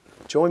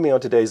Join me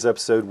on today's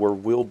episode where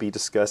we'll be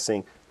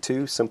discussing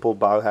 2 simple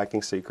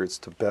biohacking secrets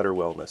to better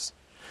wellness.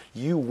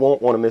 You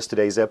won't want to miss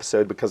today's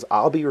episode because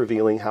I'll be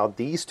revealing how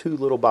these 2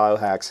 little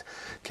biohacks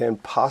can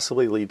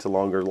possibly lead to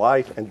longer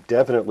life and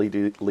definitely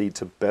lead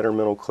to better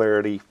mental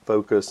clarity,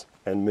 focus,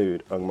 and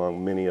mood,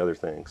 among many other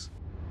things.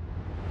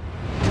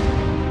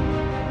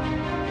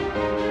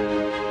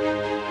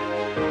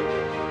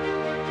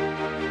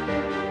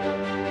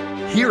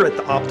 Here at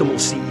the Optimal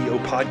CEO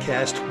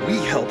Podcast, we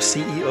help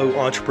CEO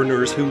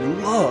entrepreneurs who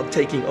love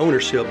taking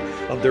ownership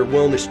of their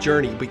wellness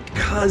journey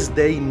because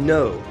they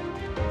know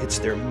it's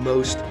their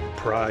most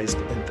prized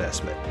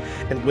investment.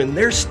 And when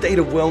their state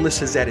of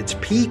wellness is at its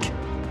peak,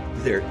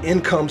 their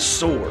income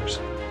soars.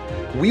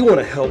 We want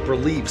to help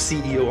relieve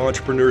CEO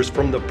entrepreneurs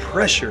from the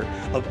pressure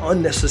of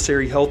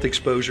unnecessary health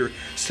exposure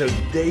so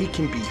they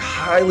can be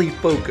highly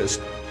focused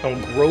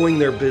on growing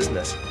their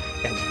business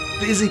and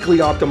physically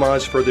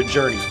optimized for the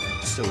journey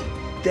so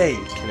they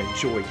can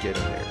enjoy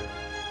getting there.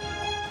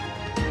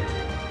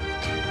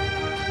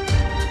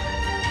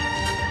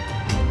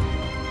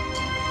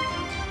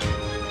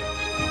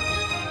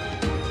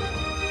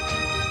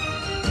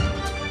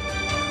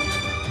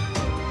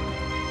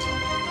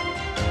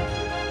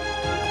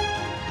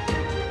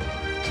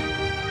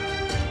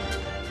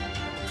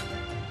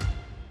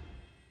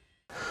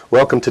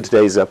 Welcome to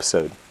today's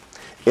episode.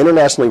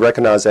 Internationally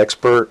recognized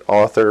expert,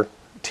 author,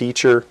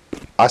 teacher,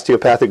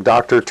 osteopathic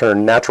doctor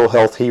turned natural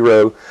health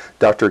hero,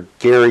 Dr.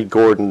 Gary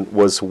Gordon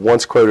was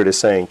once quoted as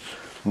saying,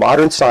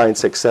 "Modern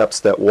science accepts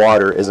that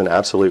water is an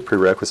absolute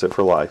prerequisite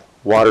for life.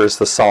 Water is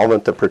the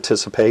solvent that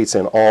participates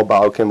in all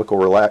biochemical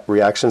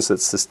reactions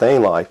that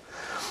sustain life.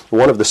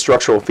 One of the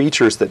structural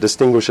features that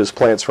distinguishes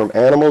plants from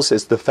animals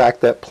is the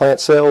fact that plant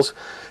cells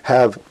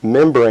have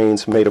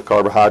membranes made of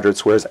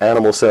carbohydrates, whereas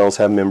animal cells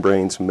have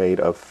membranes made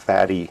of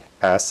fatty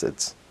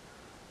acids."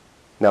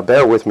 Now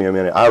bear with me a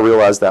minute. I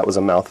realize that was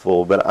a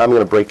mouthful, but I'm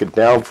going to break it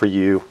down for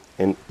you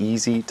in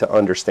easy to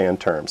understand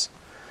terms.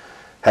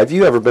 Have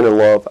you ever been in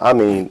love? I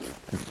mean,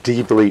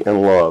 deeply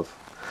in love.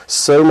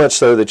 So much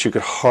so that you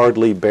could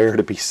hardly bear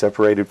to be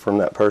separated from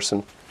that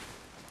person.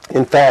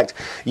 In fact,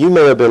 you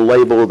may have been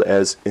labeled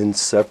as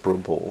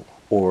inseparable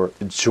or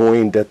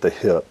joined at the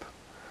hip.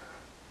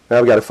 Now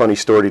I've got a funny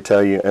story to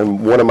tell you,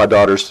 and one of my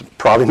daughters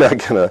probably not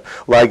going to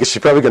like it. She's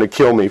probably going to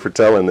kill me for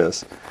telling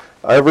this.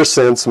 Ever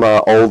since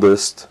my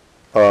oldest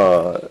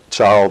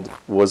child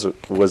was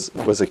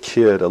a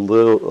kid, a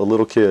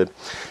little kid,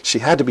 she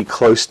had to be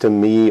close to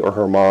me or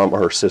her mom or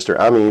her sister.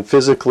 I mean,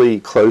 physically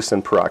close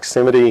in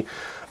proximity,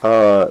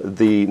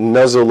 the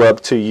nuzzle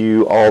up to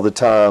you all the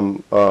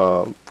time,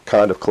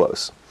 kind of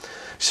close.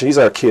 She's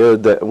our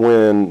kid that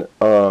when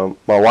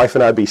my wife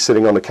and I'd be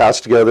sitting on the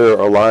couch together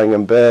or lying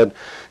in bed,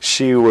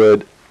 she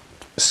would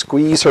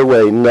squeeze her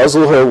way,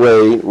 nuzzle her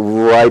way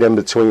right in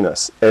between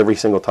us every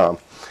single time.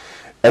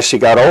 As she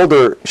got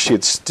older,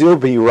 she'd still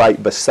be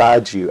right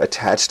beside you,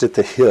 attached at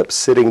the hip,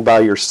 sitting by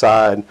your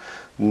side,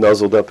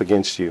 nuzzled up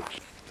against you.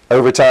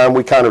 Over time,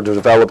 we kind of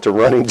developed a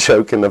running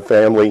joke in the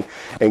family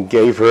and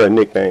gave her a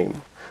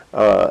nickname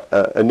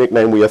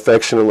we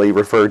affectionately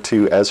referred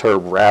to as her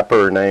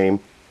rapper name,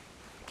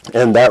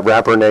 and that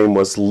rapper name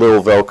was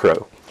Lil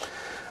Velcro.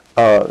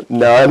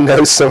 Now, I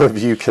know some of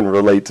you can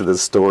relate to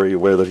this story,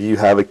 whether you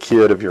have a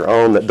kid of your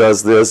own that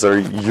does this or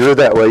you're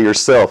that way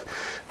yourself.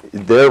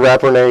 Their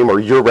rapper name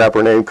or your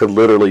rapper name could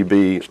literally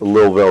be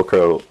Lil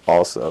Velcro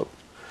also.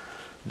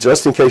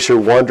 Just in case you're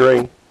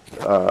wondering,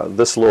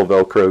 this Lil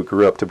Velcro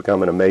grew up to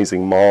become an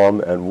amazing mom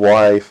and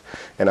wife,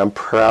 and I'm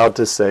proud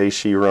to say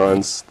she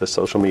runs the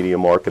social media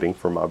marketing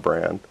for my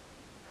brand.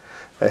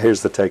 Now,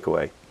 here's the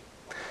takeaway.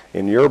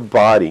 In your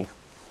body,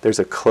 there's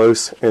a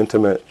close,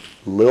 intimate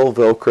Lil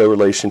Velcro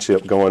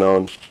relationship going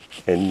on,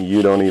 and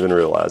you don't even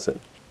realize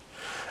it.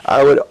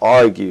 I would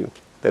argue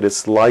that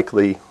it's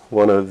likely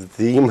one of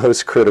the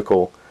most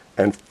critical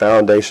and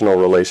foundational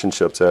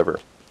relationships ever.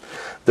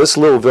 This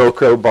little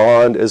Velcro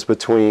bond is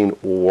between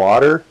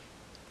water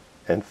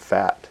and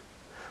fat,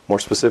 more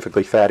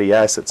specifically fatty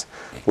acids.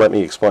 Let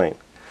me explain.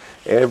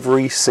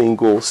 Every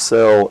single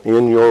cell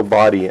in your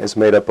body is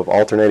made up of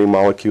alternating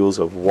molecules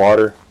of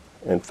water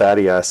and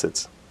fatty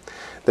acids.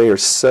 They are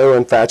so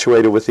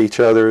infatuated with each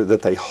other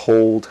that they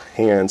hold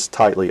hands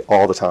tightly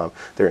all the time.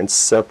 They're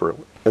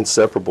inseparable.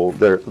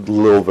 They're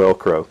little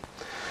Velcro.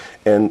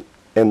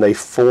 And they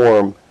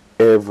form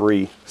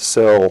every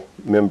cell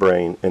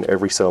membrane in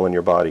every cell in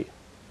your body.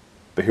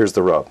 But here's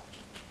the rub.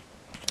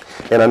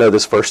 And I know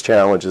this first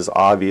challenge is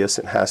obvious.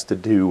 It has to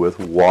do with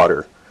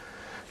water.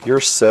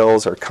 Your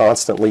cells are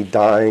constantly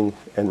dying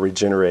and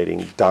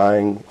regenerating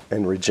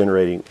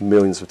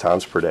millions of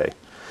times per day.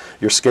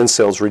 Your skin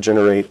cells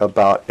regenerate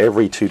about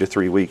every 2 to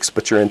 3 weeks,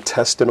 but your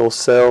intestinal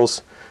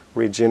cells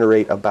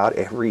regenerate about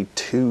every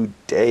 2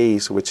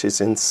 days, which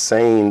is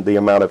insane, the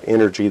amount of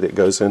energy that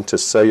goes into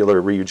cellular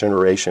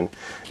regeneration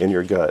in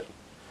your gut.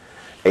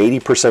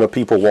 80% of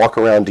people walk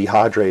around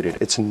dehydrated.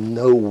 It's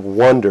no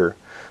wonder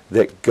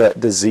that gut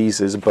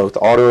diseases, both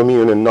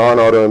autoimmune and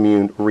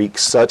non-autoimmune, wreak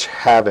such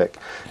havoc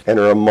and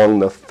are among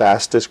the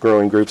fastest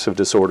growing groups of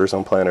disorders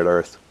on planet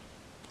Earth.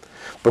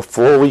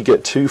 Before we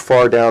get too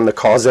far down the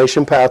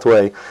causation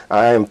pathway,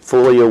 I am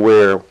fully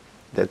aware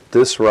that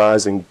this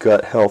rise in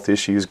gut health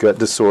issues, gut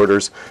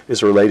disorders,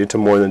 is related to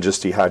more than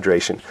just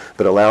dehydration.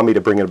 But allow me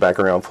to bring it back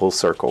around full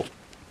circle.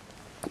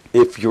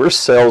 If your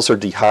cells are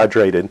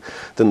dehydrated,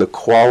 then the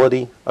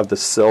quality of the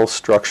cell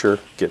structure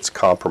gets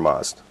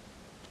compromised.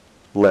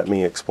 Let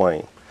me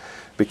explain.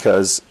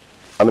 Because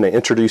I'm going to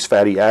introduce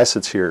fatty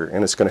acids here,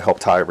 and it's going to help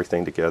tie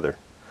everything together.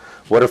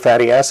 What are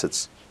fatty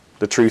acids?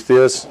 The truth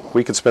is,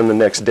 we could spend the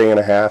next day and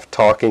a half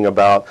talking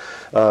about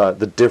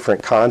the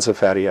different kinds of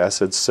fatty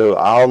acids, so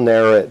I'll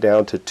narrow it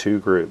down to two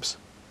groups,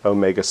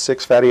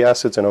 omega-6 fatty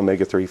acids and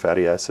omega-3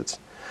 fatty acids.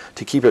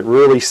 To keep it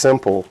really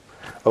simple,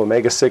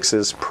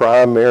 omega-6s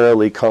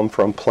primarily come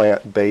from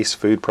plant-based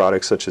food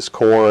products such as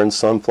corn,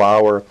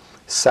 sunflower,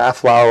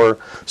 safflower,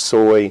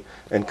 soy,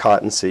 and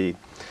cottonseed.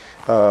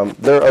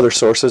 There are other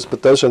sources,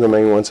 but those are the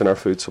main ones in our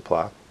food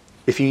supply.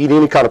 If you eat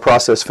any kind of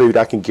processed food,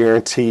 I can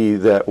guarantee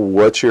that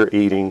what you're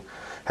eating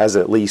has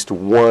at least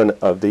one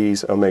of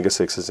these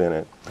omega-6s in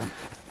it.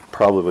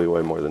 Probably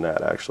way more than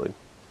that, actually.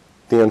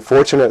 The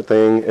unfortunate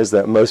thing is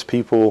that most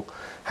people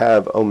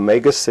have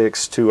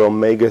omega-6 to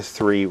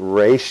omega-3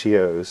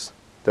 ratios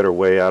that are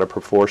way out of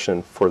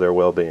proportion for their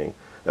well-being.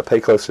 Now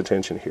pay close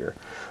attention here.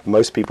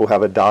 Most people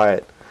have a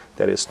diet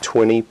that is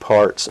 20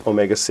 parts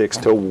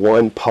omega-6 to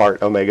 1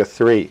 part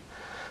omega-3.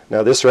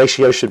 Now this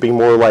ratio should be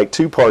more like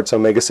 2 parts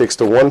omega-6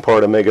 to 1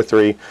 part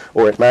omega-3,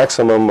 or at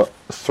maximum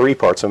 3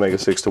 parts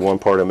omega-6 to 1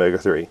 part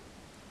omega-3.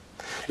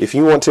 If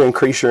you want to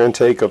increase your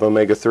intake of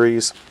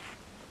omega-3s,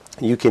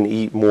 you can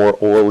eat more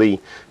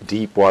oily,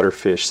 deep water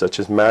fish such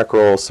as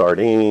mackerel,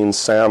 sardines,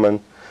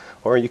 salmon,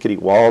 or you could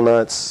eat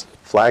walnuts,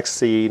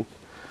 flaxseed,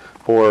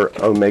 or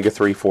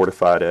omega-3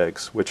 fortified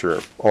eggs, which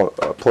are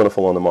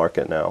plentiful on the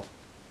market now.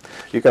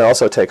 You can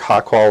also take high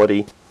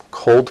quality,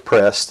 cold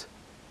pressed,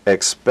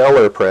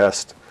 expeller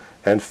pressed,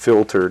 and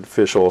filtered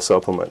fish oil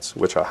supplements,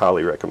 which I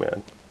highly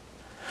recommend.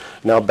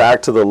 Now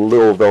back to the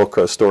little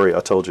Velcro story I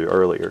told you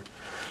earlier.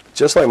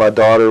 Just like my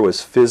daughter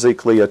was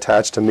physically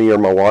attached to me or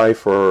my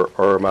wife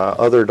or my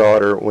other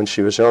daughter when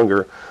she was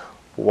younger,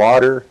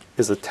 water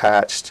is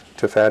attached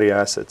to fatty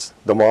acids.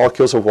 The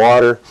molecules of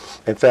water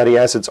and fatty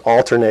acids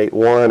alternate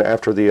one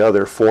after the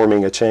other,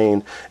 forming a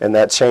chain, and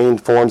that chain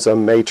forms a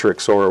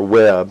matrix or a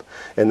web,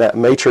 and that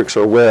matrix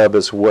or web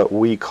is what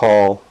we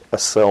call a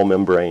cell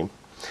membrane.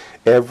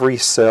 Every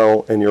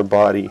cell in your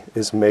body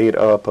is made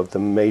up of the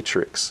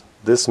matrix,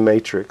 this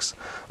matrix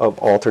of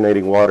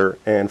alternating water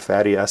and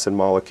fatty acid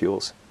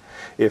molecules.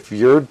 If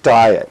your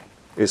diet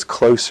is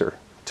closer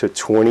to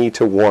 20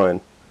 to 1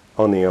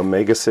 on the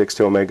omega-6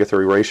 to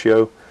omega-3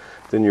 ratio,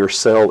 then your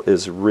cell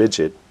is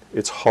rigid,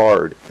 it's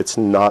hard, it's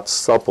not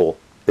supple,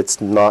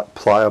 it's not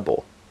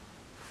pliable.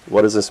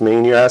 What does this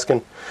mean, you're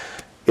asking?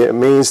 It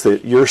means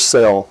that your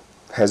cell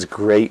has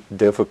great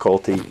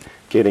difficulty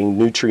getting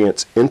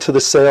nutrients into the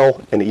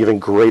cell and even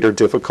greater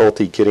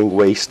difficulty getting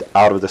waste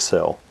out of the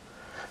cell.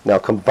 Now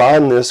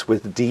combine this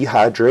with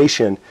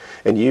dehydration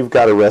and you've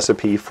got a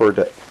recipe for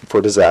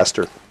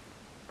disaster.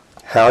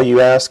 How,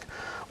 you ask?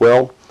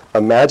 Well,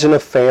 imagine a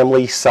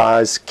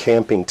family-sized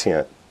camping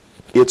tent.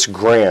 It's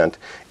grand.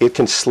 It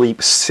can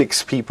sleep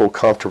 6 people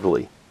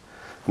comfortably.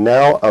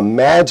 Now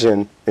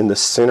imagine in the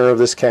center of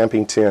this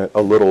camping tent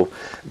a little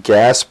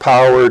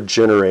gas-powered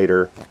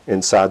generator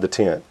inside the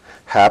tent,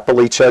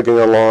 happily chugging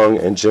along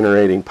and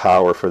generating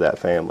power for that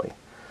family.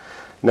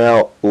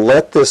 Now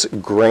let this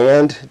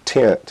grand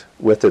tent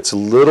with its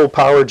little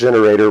power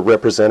generator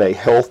represent a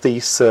healthy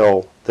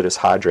cell that is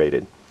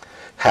hydrated,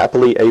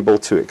 happily able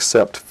to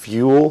accept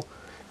fuel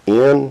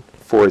in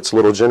for its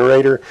little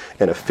generator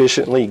and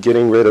efficiently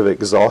getting rid of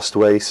exhaust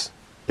waste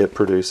it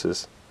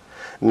produces.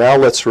 Now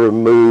let's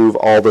remove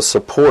all the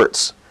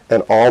supports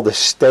and all the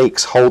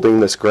stakes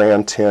holding this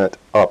grand tent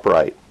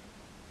upright.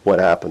 What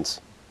happens?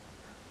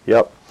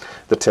 Yep,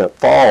 the tent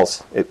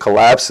falls, it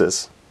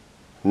collapses.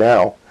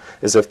 Now,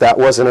 as if that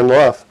wasn't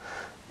enough,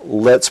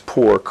 let's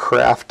pour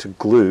craft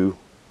glue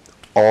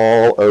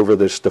all over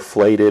this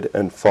deflated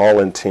and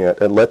fallen tent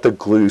and let the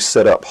glue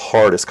set up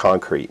hard as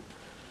concrete.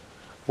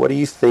 What do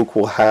you think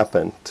will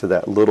happen to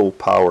that little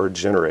power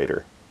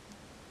generator?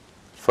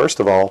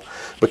 First of all,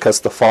 because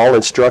the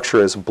fallen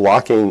structure is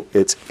blocking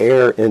its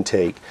air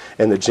intake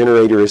and the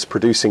generator is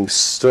producing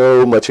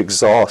so much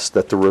exhaust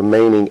that the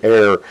remaining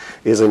air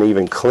isn't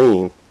even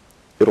clean,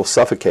 it'll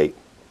suffocate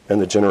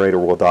and the generator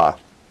will die.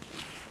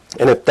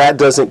 And if that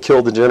doesn't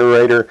kill the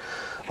generator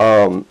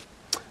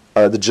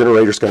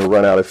is going to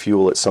run out of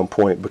fuel at some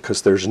point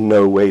because there's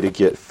no way to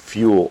get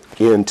fuel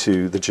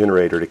into the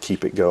generator to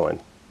keep it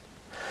going.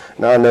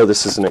 Now I know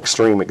this is an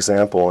extreme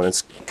example and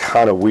it's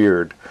kind of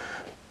weird,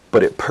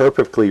 but it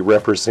perfectly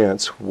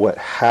represents what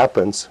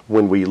happens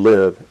when we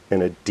live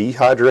in a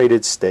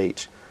dehydrated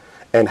state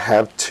and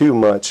have too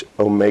much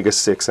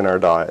omega-6 in our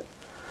diet.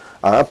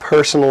 I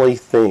personally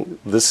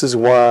think this is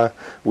why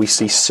we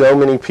see so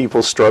many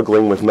people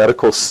struggling with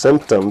medical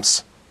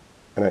symptoms,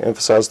 and I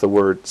emphasize the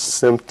word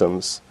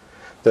symptoms,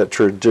 that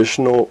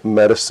traditional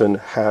medicine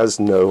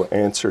has no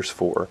answers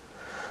for.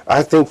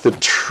 I think the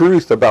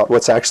truth about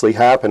what's actually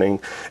happening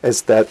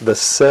is that the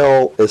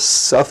cell is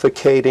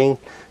suffocating,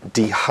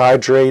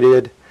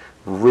 dehydrated,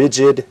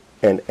 rigid,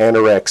 and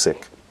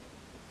anorexic.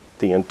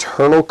 The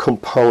internal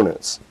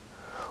components,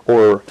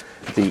 or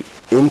the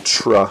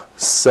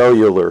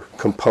intracellular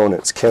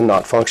components,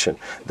 cannot function.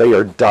 They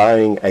are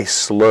dying a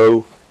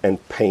slow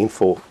and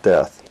painful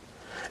death.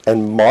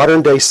 And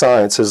modern day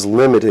science is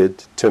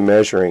limited to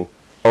measuring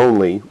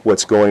only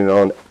what's going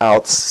on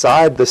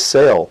outside the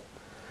cell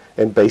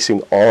and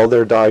basing all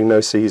their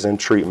diagnoses and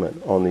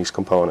treatment on these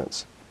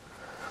components.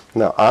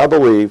 Now, I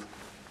believe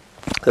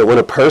that when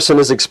a person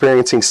is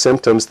experiencing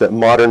symptoms that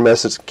modern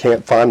medicine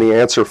can't find the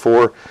answer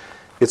for,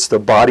 it's the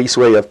body's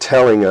way of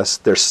telling us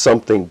there's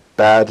something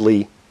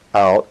badly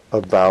out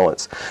of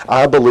balance.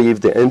 I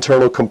believe the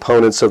internal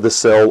components of the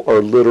cell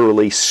are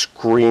literally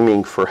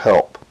screaming for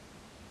help.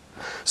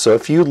 So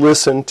if you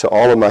listen to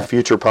all of my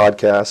future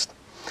podcasts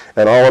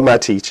and all of my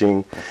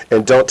teaching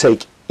and don't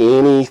take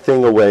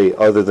anything away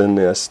other than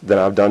this, then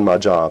I've done my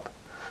job.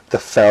 The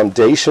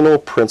foundational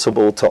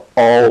principle to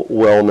all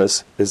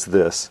wellness is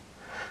this: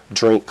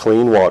 drink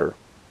clean water,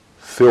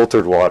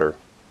 filtered water,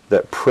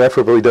 that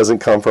preferably doesn't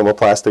come from a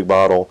plastic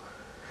bottle,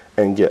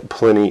 and get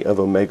plenty of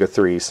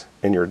omega-3s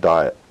in your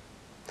diet.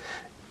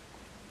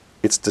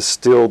 It's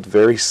distilled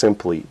very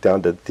simply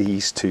down to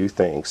these two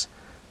things.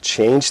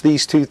 Change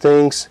these two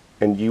things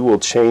and you will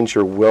change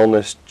your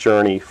wellness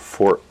journey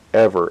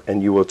forever,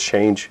 and you will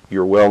change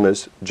your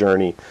wellness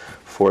journey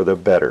for the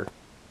better.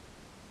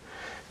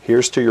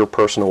 Here's to your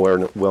personal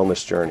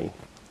wellness journey.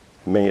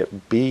 May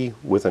it be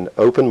with an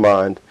open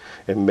mind,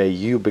 and may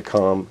you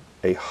become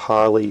a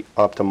highly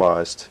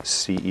optimized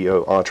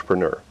CEO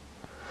entrepreneur.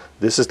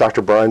 This is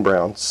Dr. Brian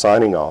Brown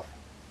signing off.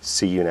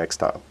 See you next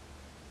time.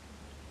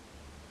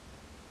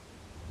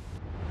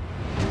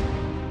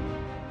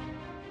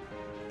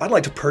 I'd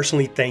like to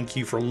personally thank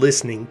you for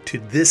listening to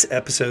this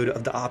episode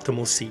of the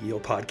Optimal CEO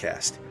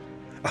Podcast.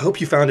 I hope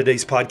you found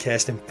today's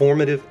podcast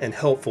informative and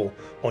helpful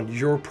on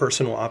your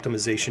personal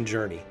optimization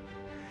journey.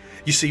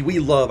 You see, we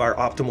love our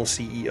Optimal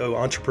CEO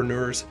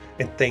entrepreneurs,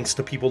 and thanks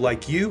to people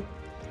like you,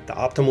 the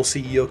Optimal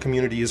CEO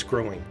community is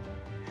growing.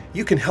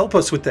 You can help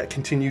us with that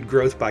continued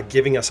growth by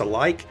giving us a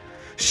like,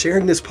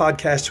 sharing this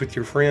podcast with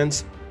your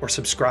friends, or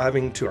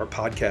subscribing to our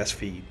podcast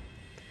feed.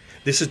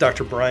 This is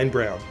Dr. Brian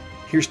Brown.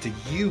 Here's to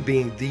you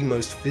being the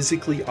most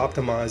physically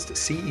optimized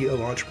CEO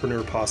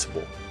entrepreneur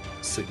possible,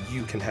 so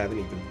you can have an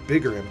even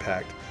bigger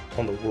impact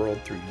on the world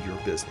through your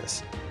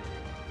business.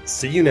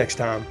 See you next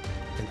time,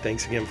 and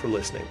thanks again for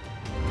listening.